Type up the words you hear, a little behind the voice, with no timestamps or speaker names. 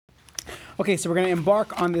Okay, so we're going to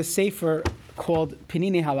embark on this sefer called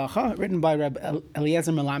Pinini Halacha, written by Reb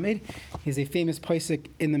Eliezer Melamed. He's a famous posek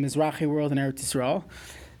in the Mizrahi world in Eretz Yisrael.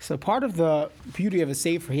 So part of the beauty of a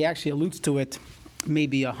sefer, he actually alludes to it,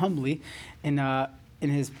 maybe humbly, in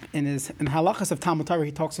Halachas of Talmud Torah.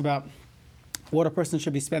 He talks about what a person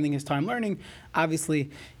should be spending his time learning. Obviously,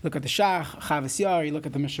 look at the Shach, Chavis Yar, you look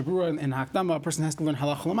at the Mishnah Berurah and Hakdama, a person has to learn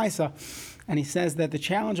Halacha L'maisa. And he says that the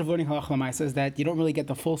challenge of learning Halacha L'maisa is that you don't really get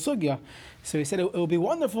the full sugya. So he said it would be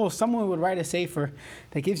wonderful if someone would write a sefer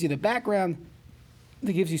that gives you the background,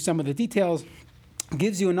 that gives you some of the details,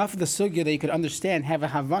 gives you enough of the sugya that you could understand, have a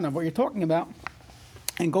havana of what you're talking about,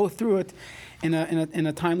 and go through it in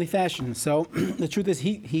a timely fashion. So the truth is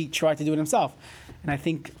he tried to do it himself. And I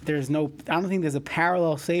think I don't think there's a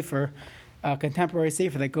parallel sefer, contemporary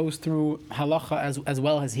sefer that goes through halacha as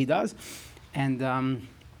well as he does. And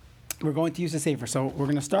we're going to use the sefer. So we're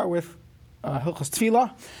going to start with Hilchos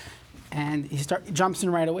Tefillah, and he jumps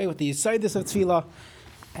in right away with the Yesodis of Tefillah,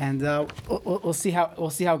 and we'll see how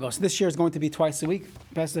it goes. So this year is going to be twice a week,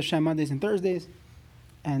 B'ezras Hashem, Mondays and Thursdays.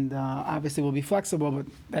 And obviously we'll be flexible,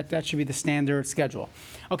 but that should be the standard schedule.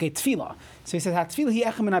 Okay, tefillah. So he says, tefillah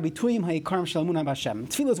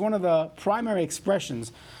is one of the primary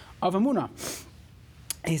expressions of emunah.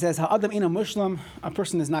 He says, ha'adam ina mushlam, a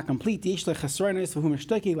person is not complete. He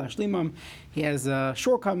has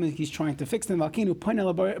shortcomings, he's trying to fix them. He's turning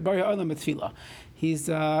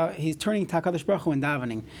Takadosh Baruch Hu and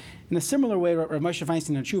davening. In a similar way, Rav Moshe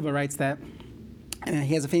Feinstein in Tshuva writes that, and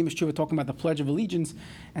he has a famous tshuva talking about the Pledge of Allegiance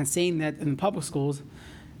and saying that in public schools,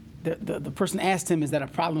 the person asked him, is that a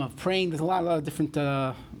problem of praying? There's a lot of different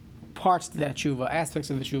parts to that tshuva,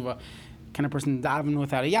 aspects of the tshuva. Can a person daven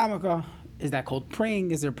without a yarmulke? Is that called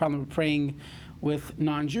praying? Is there a problem with praying with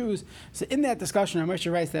non-Jews? So in that discussion, Rav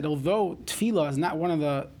Moshe writes that although tefillah is not one of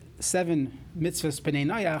the 7 mitzvahs B'nai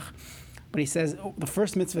Noach, but he says the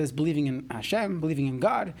first mitzvah is believing in Hashem, believing in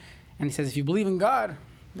God. And he says if you believe in God,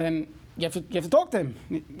 then you have to talk to him.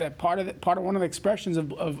 That part of one of the expressions of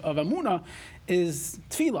Amunah is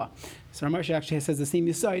tefillah. So Rav Moshe actually says the same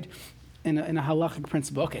aside in a halachic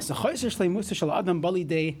principle. Okay, so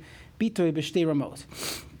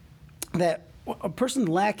that a person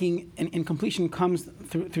lacking in completion comes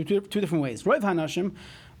through two different ways. Roiv hanashim,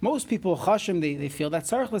 most people chashim they feel that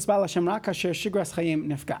tzarich l'sbal Hashem rak asher shigras chayim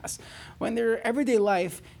nifkas. When their everyday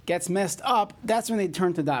life gets messed up, that's when they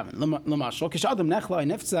turn to daven. L'mashal kishadam nechla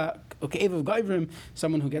nifza uke'evav ga'ivrim,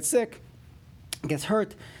 someone who gets sick, gets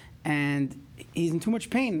hurt, and he's in too much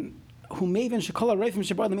pain. At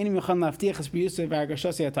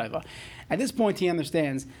this point, he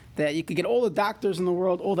understands that you could get all the doctors in the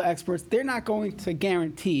world, all the experts, they're not going to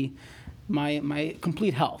guarantee my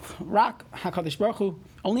complete health. Rak HaKadosh Baruch Hu,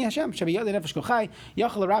 only Hashem. Only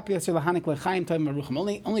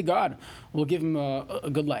God will give him a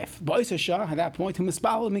good life. At that point, he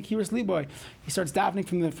starts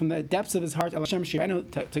davening from the depths of his heart to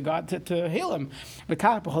God to heal him.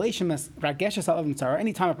 Anytime a person has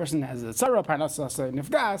a tzara, parnasa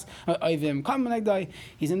nifgas,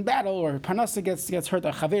 he's in battle, or parnasa gets hurt,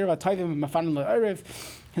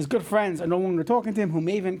 his good friends are no longer talking to him.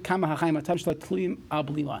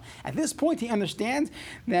 At this point, he understands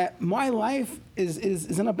that my life is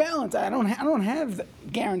in a balance. I don't have the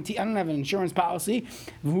guarantee. I don't have an insurance policy.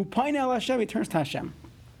 He turns to Hashem.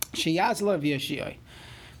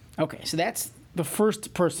 Okay, so that's the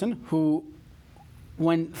first person who,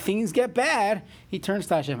 when things get bad, he turns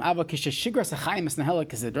to Hashem. When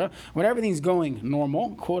everything's going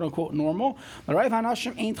normal, quote unquote normal, there's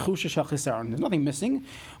nothing missing.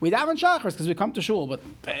 We daven shachris because we come to shul, but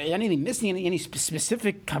anything missing, any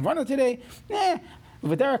specific kavanah today?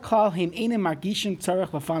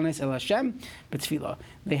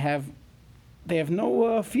 They have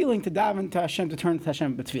no feeling to daven to Hashem, to turn to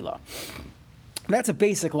Hashem b'tefillah. That's a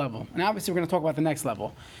basic level. And obviously we're going to talk about the next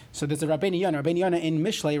level. So there's a Rabbeinu Yonah. Rabbeinu Yonah in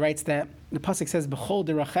Mishlei writes that the pasuk says, B'chol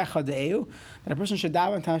derachecha de'eu, that a person should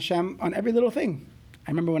daven to Hashem on every little thing.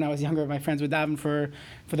 I remember when I was younger, my friends would daven for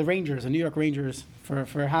the Rangers, the New York Rangers,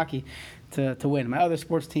 for hockey to win. My other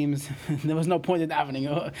sports teams, there was no point in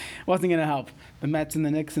davening. It wasn't going to help. The Mets and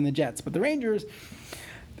the Knicks and the Jets. But the Rangers,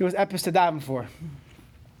 there was epis to daven for.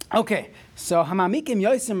 Okay, so hamamikim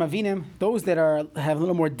yosim avinim, those that have a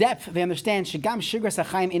little more depth, they understand shigam shigras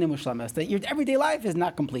achayim inu mushlamas, that your everyday life is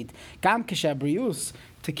not complete. Gam kishabrius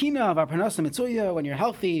tekina v'parnasa mitzuya, when you're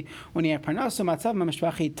healthy, when you have parnasa matzav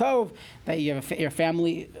mamishpachi tov, that you have your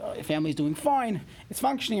family is doing fine, it's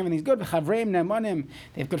functioning, everything's good. V'chavreim ne'emanim,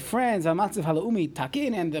 they have good friends. V'matzav halaumi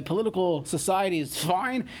takin, and the political society is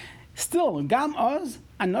fine. Still, gam oz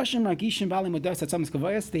Anoshim Ragishim Bali Mudas at some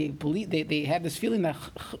Skavayas, they believe they have this feeling that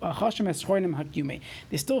Chashim es Chorim Hakyume.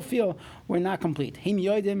 They still feel we're not complete. Him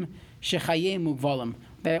Yodim Shechayim Mugvalim.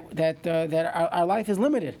 That our life is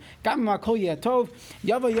limited. One day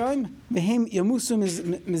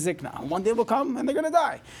will come and they're going to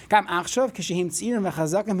die.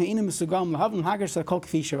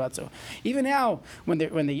 Even now, when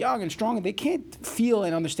they're young and strong, they can't feel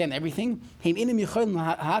and understand everything. They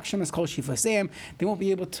won't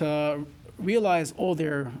be able to realize all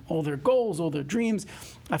their goals, all their dreams.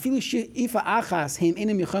 Even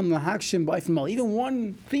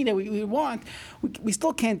one thing that we want, we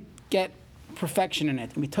still can't get perfection in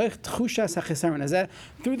it.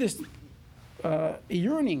 Through this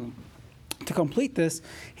yearning to complete this,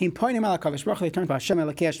 they turn to Hashem.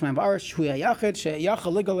 Only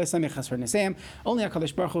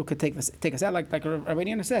HaKadosh Baruch Hu could take us out, like Rabbi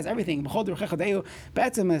Yonah says, everything. Through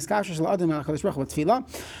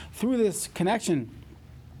this connection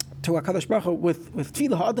to HaKadosh Baruch Hu with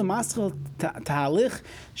tefillah,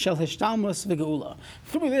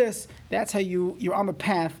 through this, that's how you're on the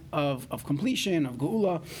path of completion, of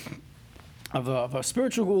geula, of a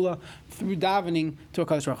spiritual geula, through davening to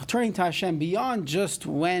HaKadosh Baruch Hu, turning to Hashem beyond just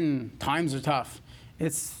when times are tough.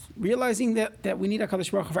 It's realizing that we need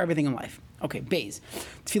HaKadosh Baruch Hu for everything in life. Okay, Beis.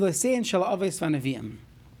 Tefillah sein shel avos v'anavim.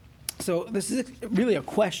 So this is really a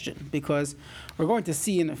question, because we're going to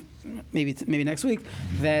see maybe next week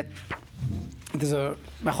that there's a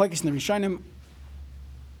machlokes in the Rishonim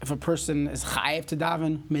if a person is chayiv to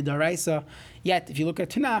daven midaraisa. Yet if you look at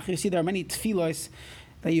Tanakh, you see there are many tefillos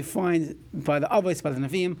that you find by the avos, by the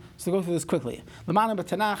Nevi'im. So go through this quickly. L'malam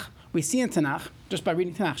b'Tanakh, we see in Tanakh, just by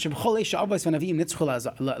reading Tanakh, sheb'chol eish avos v'Nevi'im nitzchu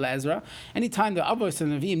la'ezra. Anytime the avos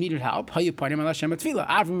and the Nevi'im needed help, hayu parnim al Hashem b'tefillah.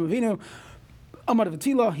 Avram Avinu, Amar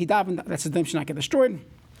v'tefillah, he davened that Saddam should not get destroyed.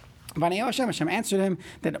 V'nei Hashem answered him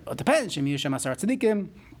that it depends. Shem yishem asar tzadikim,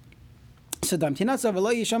 Saddam tinatza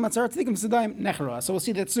v'lo yishem asar tzadikim Saddam nechera. So we'll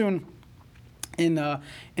see that soon in the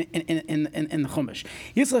Chumash.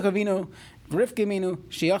 Yitzchak Avinu, Rivka Avinu,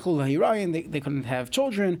 Sheyachlu lahirayin, they couldn't have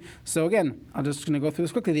children. So again, I'm just going to go through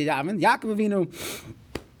this quickly. They davened. Yaakov Avinu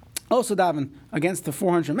also daven against the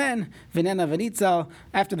 400 men. V'nena v'nitzal,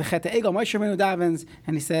 after the Chet Egel, Moshe Rabbeinu davens,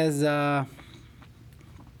 and he says,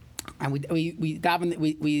 and we daven,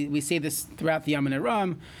 we say this throughout the Yom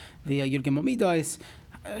Ram, the Yud Gimel Midos,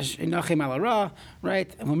 Nachem Al Ra,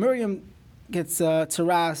 right? And when Miriam gets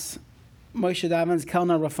Taras, Moshe davens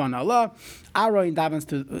Kelna Rafan Allah, Aaron davens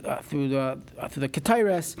through the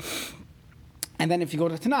Ketores, and then if you go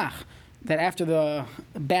to Tanakh, that after the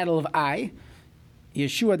Battle of Ai,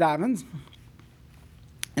 Yeshua davens,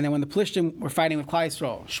 and then when the Plishtim were fighting with Klal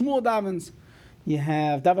Yisrael, Shmuel davens. You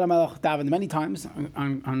have David HaMelech davened many times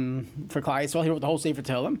for Klal Yisrael. He wrote the whole Sefer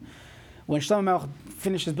Tehillim. When Shlomo HaMelech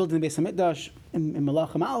finishes building the Beis HaMikdash in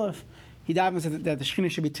Melachim Aleph, he davens that the Shekhinah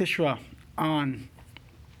should be Tishra on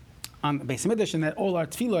the Beis HaMikdash, and that all our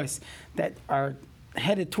tefillos that are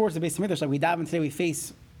headed towards the Beis HaMikdash, like we daven today, we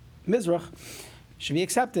face Mizrach, should be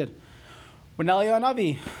accepted. When Eliyahu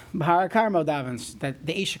Navi, Bahar Carmel davens, that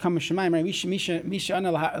the Eish come Shemaim, right? Misha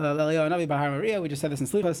Ana Eliyahu Navi Bahar Maria. We just said this in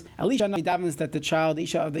Slichos. Elisha Navi davens that the child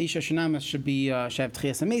of the Isha Shunamas should be Shev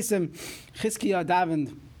Tchias Amesim. Chizkiah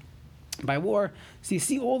davened by war. So you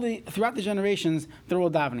see throughout the generations, they're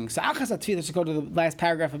all davening. So Achas HaTfilah, let's go to the last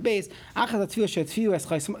paragraph of Beis. Achas HaTfilah she'tfilu es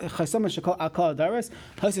chaysama shekol akal adaris,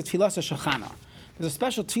 ha'is tfilah shechana. There's a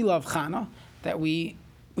special tefillah of Chana that we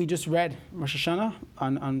just read Rosh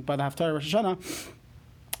Hashanah by the Haftarah Rosh Hashanah.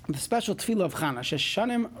 The special tefillah of Chana,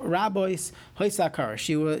 Sheshanim Rabois Hoisakar.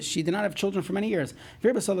 She did not have children for many years. She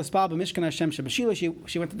went to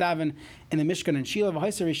daven in the Mishkan in Shiloh.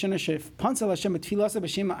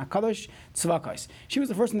 She was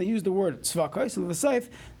the first one that used the word tzvakos.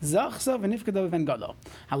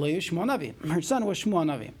 Her son was Shmuel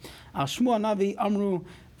Navi. Al Shmuel Navi Amru,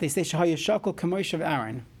 they say Shahaya Shakol Kamosh of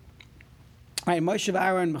Aaron. Right, Moshe and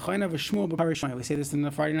Aaron, Mechoina v'Shmuel b'Parishon. We say this in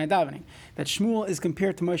the Friday night davening, that Shmuel is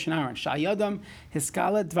compared to Moshe and Aaron. Sha'yadam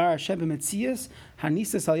hiskala dvar Hashem b'metzias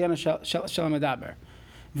hanisas al yana shel ha'medaber.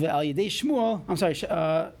 Ve'al yedei Shmuel, I'm sorry,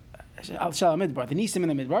 shel ha'midbar, the nisim in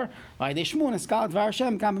the midbar. Ve'al yedei Shmuel hiskala dvar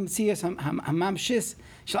Hashem gam b'metzias hamamshis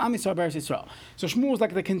shel am Yisrael be'eretz Yisrael. So Shmuel is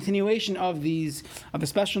like the continuation of the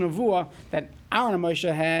special nevuah that Aaron and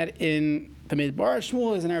Moshe had in the midbar.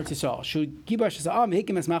 Shmuel is in Eretz Yisrael.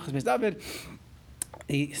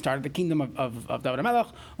 He started the kingdom of David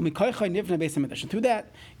HaMelech. And through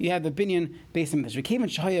that, you have the binyan Beis HaMikdash.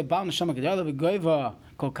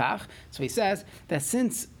 So he says that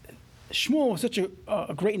since Shmuel was such a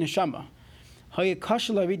great neshama,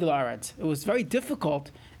 it was very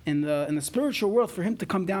difficult in the spiritual world for him to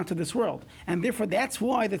come down to this world. And therefore, that's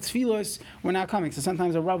why the tefillos were not coming. So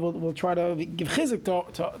sometimes a Rav will try to give chizuk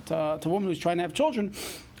to a woman who's trying to have children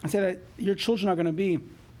and say that your children are going to be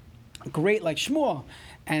great like Shmuel,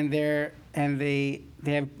 and they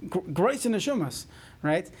have grois in the shumas,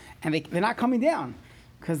 right? And they're not coming down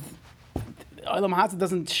because Olam Hazeh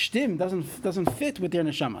doesn't shtim, doesn't fit with their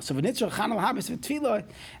neshama. So v'nitzur Chana l'habes v'tfilah,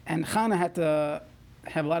 and Chana had to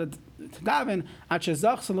have a lot of daven at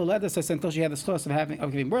shezach sololedas until she had the schos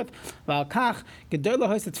of giving birth. V'al kach gedol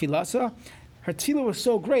lahois tefilasa. Her tefillah was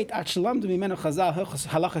so great. At shalam d'mimenu chazal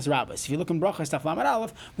halachas rabbis. If you look in Brachas Daf Lamed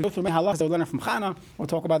Aleph, we go through many halachas that we learn from Chana. We'll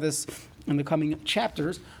talk about this in the coming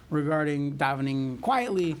chapters regarding davening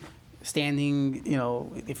quietly, standing,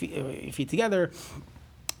 if you together.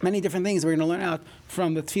 Many different things we're going to learn out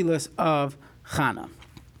from the tefillas of Chana.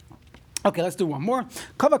 Okay, let's do one more.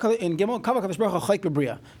 In Gimel, Kadosh Baruch Hu chayk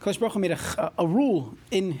b'bria. Kadosh Baruch Hu made a rule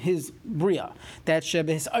in his bria that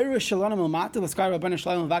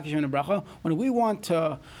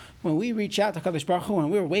when we reach out to Kadosh Baruch Hu,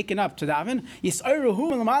 when we're waking up to daven, it's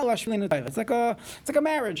like a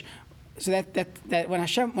marriage. So that when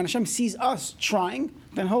Hashem sees us trying,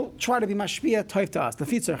 then He'll try to be mashpia toiv to us.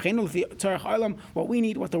 What we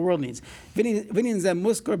need, what the world needs. Gam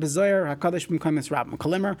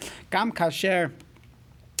kasher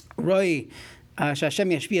roi Hashem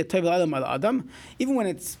yashpia toiv l'adam al adam. Even when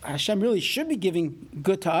it's Hashem really should be giving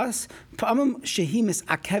good to us,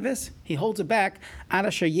 He holds it back. We have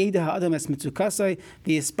this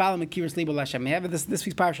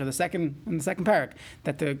week's parasha, the second parak,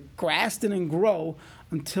 that the grass didn't grow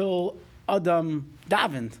until Adam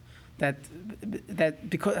davened. That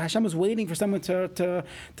because Hashem was waiting for someone to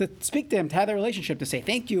speak to him, to have that relationship, to say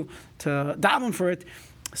thank you, to daven for it.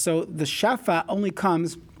 So the shafa only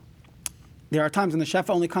comes. There are times when the shafa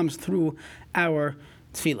only comes through our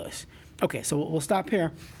tefillos. Okay, so we'll stop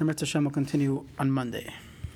here. And Mitzvah Hashem will continue on Monday.